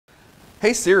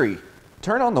Hey Siri,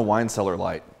 turn on the wine cellar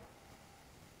light.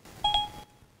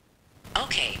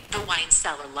 Okay, the wine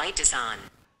cellar light is on.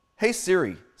 Hey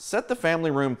Siri, set the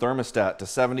family room thermostat to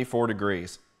 74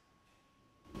 degrees.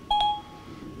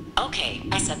 Okay,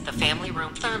 I set the family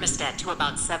room thermostat to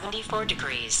about 74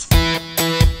 degrees.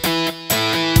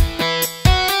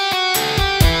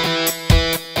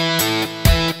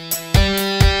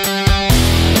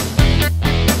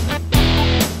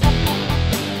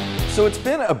 So it's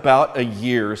been about a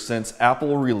year since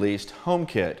Apple released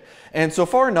HomeKit, and so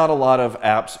far not a lot of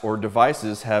apps or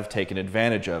devices have taken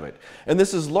advantage of it. And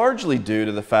this is largely due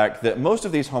to the fact that most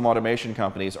of these home automation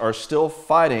companies are still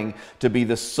fighting to be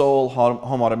the sole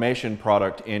home automation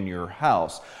product in your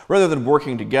house, rather than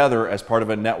working together as part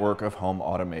of a network of home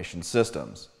automation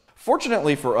systems.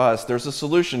 Fortunately for us, there's a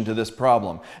solution to this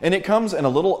problem, and it comes in a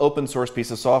little open source piece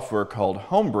of software called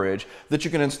HomeBridge that you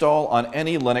can install on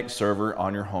any Linux server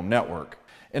on your home network.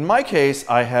 In my case,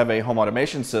 I have a home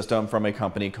automation system from a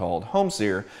company called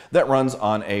HomeSeer that runs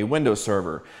on a Windows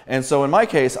server. And so in my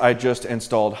case, I just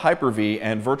installed Hyper-V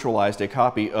and virtualized a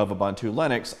copy of Ubuntu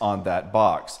Linux on that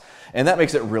box. And that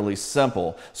makes it really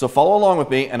simple. So follow along with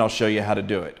me and I'll show you how to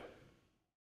do it.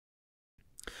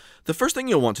 The first thing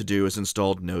you'll want to do is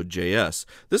install Node.js.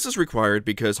 This is required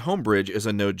because HomeBridge is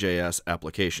a Node.js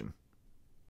application.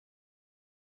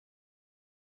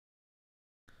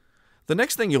 The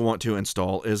next thing you'll want to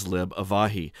install is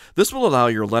libavahi. This will allow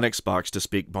your Linux box to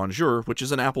speak Bonjour, which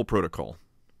is an Apple protocol.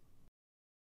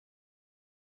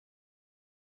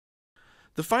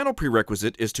 The final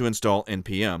prerequisite is to install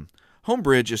npm.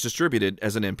 HomeBridge is distributed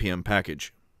as an npm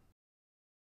package.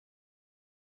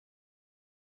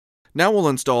 Now we'll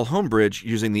install HomeBridge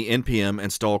using the npm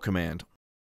install command.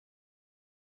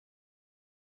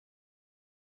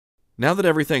 Now that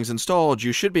everything's installed,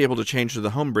 you should be able to change to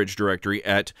the HomeBridge directory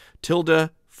at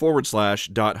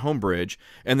 ~/.homebridge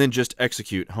and then just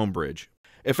execute HomeBridge.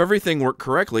 If everything worked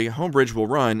correctly, HomeBridge will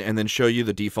run and then show you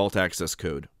the default access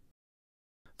code.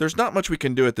 There's not much we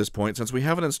can do at this point since we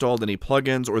haven't installed any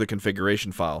plugins or the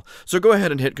configuration file, so go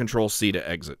ahead and hit Ctrl+C to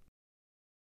exit.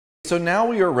 So now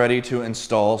we are ready to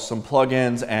install some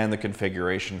plugins and the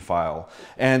configuration file.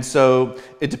 And so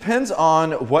it depends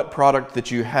on what product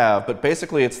that you have, but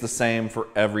basically it's the same for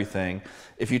everything.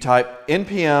 If you type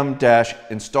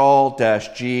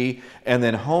npm-install-g and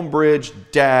then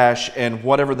homebridge- and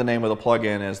whatever the name of the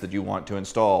plugin is that you want to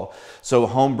install. So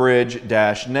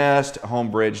homebridge-nest,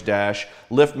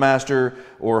 homebridge-liftmaster,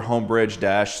 or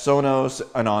homebridge-sonos,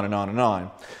 and on and on and on.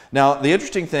 Now, the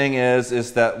interesting thing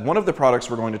is that one of the products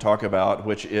we're going to talk about,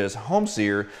 which is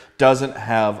HomeSeer, doesn't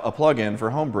have a plugin for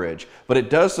HomeBridge, but it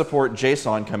does support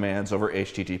JSON commands over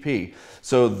HTTP.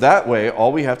 So that way,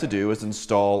 all we have to do is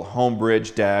install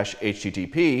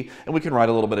homebridge-http, and we can write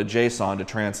a little bit of JSON to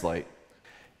translate.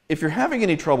 If you're having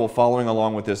any trouble following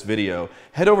along with this video,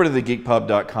 head over to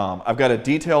thegeekpub.com. I've got a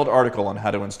detailed article on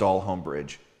how to install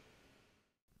HomeBridge.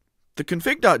 The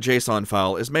config.json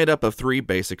file is made up of three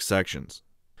basic sections.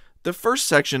 The first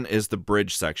section is the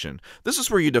bridge section. This is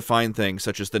where you define things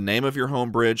such as the name of your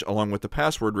HomeBridge along with the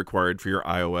password required for your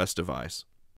iOS device.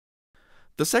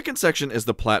 The second section is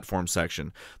the platform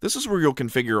section. This is where you'll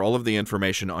configure all of the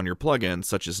information on your plugins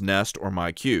such as Nest or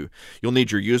MyQ. You'll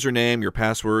need your username, your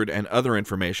password, and other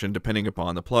information depending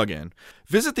upon the plugin.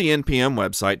 Visit the npm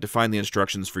website to find the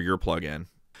instructions for your plugin.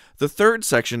 The third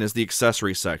section is the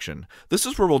accessory section. This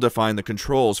is where we'll define the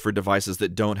controls for devices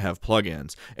that don't have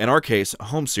plugins, in our case,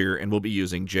 HomeSeer, and we'll be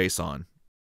using JSON.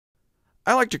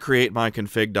 I like to create my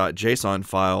config.json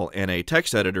file in a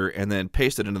text editor and then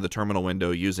paste it into the terminal window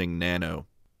using Nano.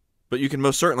 But you can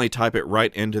most certainly type it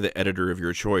right into the editor of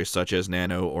your choice, such as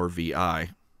Nano or VI.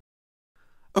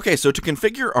 Okay, so to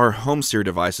configure our HomeSeer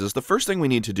devices, the first thing we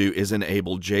need to do is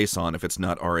enable JSON if it's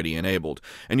not already enabled.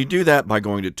 And you do that by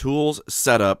going to Tools,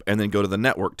 Setup, and then go to the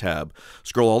Network tab.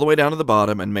 Scroll all the way down to the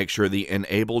bottom and make sure the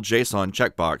Enable JSON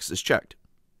checkbox is checked.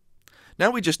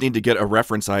 Now we just need to get a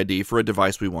reference ID for a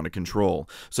device we want to control.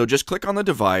 So just click on the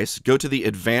device, go to the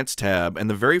Advanced tab, and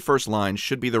the very first line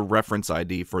should be the reference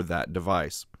ID for that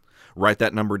device. Write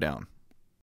that number down.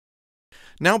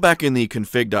 Now back in the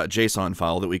config.json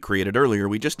file that we created earlier,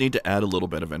 we just need to add a little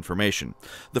bit of information.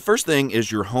 The first thing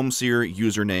is your HomeSeer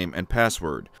username and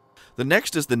password. The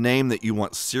next is the name that you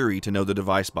want Siri to know the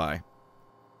device by.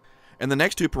 And the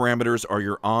next two parameters are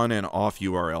your on and off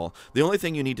URL. The only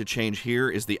thing you need to change here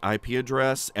is the IP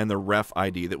address and the ref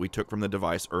ID that we took from the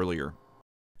device earlier.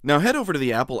 Now head over to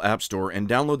the Apple App Store and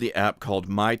download the app called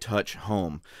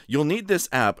MyTouchHome. You'll need this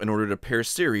app in order to pair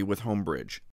Siri with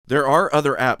HomeBridge. There are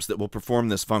other apps that will perform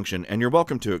this function, and you're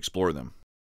welcome to explore them.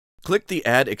 Click the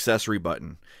Add Accessory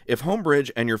button. If HomeBridge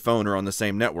and your phone are on the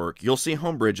same network, you'll see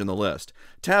HomeBridge in the list.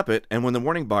 Tap it, and when the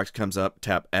warning box comes up,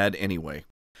 tap Add Anyway.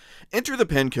 Enter the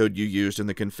PIN code you used in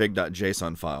the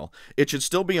config.json file. It should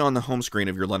still be on the home screen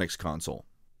of your Linux console.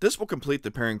 This will complete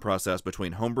the pairing process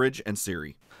between HomeBridge and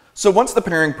Siri. So once the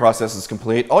pairing process is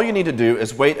complete, all you need to do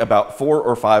is wait about 4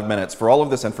 or 5 minutes for all of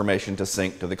this information to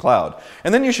sync to the cloud.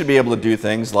 And then you should be able to do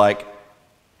things like,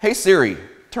 "Hey Siri,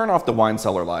 turn off the wine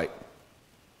cellar light."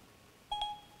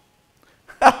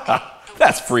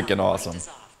 That's freaking awesome.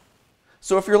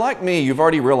 So if you're like me, you've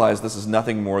already realized this is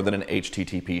nothing more than an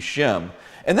HTTP shim.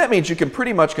 And that means you can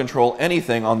pretty much control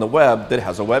anything on the web that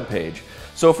has a web page.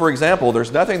 So for example,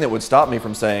 there's nothing that would stop me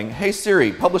from saying, "Hey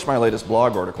Siri, publish my latest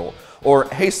blog article," or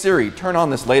 "Hey Siri, turn on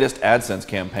this latest AdSense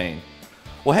campaign."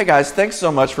 Well, hey guys, thanks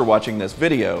so much for watching this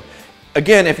video.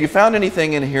 Again, if you found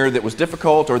anything in here that was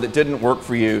difficult or that didn't work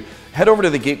for you, head over to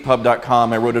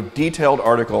thegeekpub.com. I wrote a detailed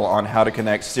article on how to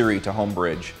connect Siri to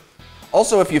HomeBridge.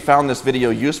 Also, if you found this video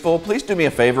useful, please do me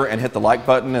a favor and hit the like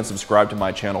button and subscribe to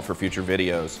my channel for future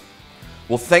videos.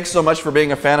 Well, thanks so much for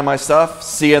being a fan of my stuff.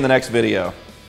 See you in the next video.